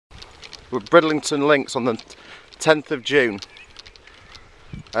We're at Bridlington Links on the 10th of June.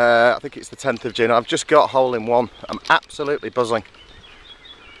 I think it's the 10th of June. I've just got hole in one. I'm absolutely buzzing.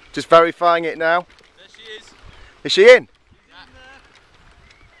 Just verifying it now. There she is. Is she in? Yeah.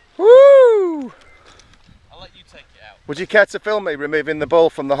 Woo! I'll let you take it out. Would you care to film me removing the ball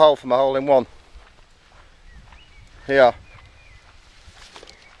from the hole from a hole in one? Here.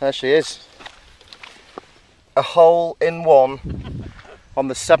 There she is. A hole in one on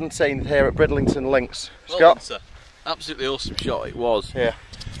the 17th here at Bridlington Links. Well Scott? done, sir. Absolutely awesome shot it was. Yeah.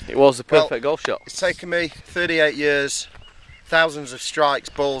 It was the perfect golf shot. It's taken me 38 years, thousands of strikes,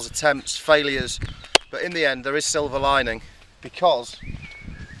 balls, attempts, failures, but in the end there is silver lining because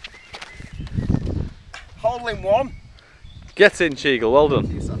hole in one. Get in, Cheagle, well done.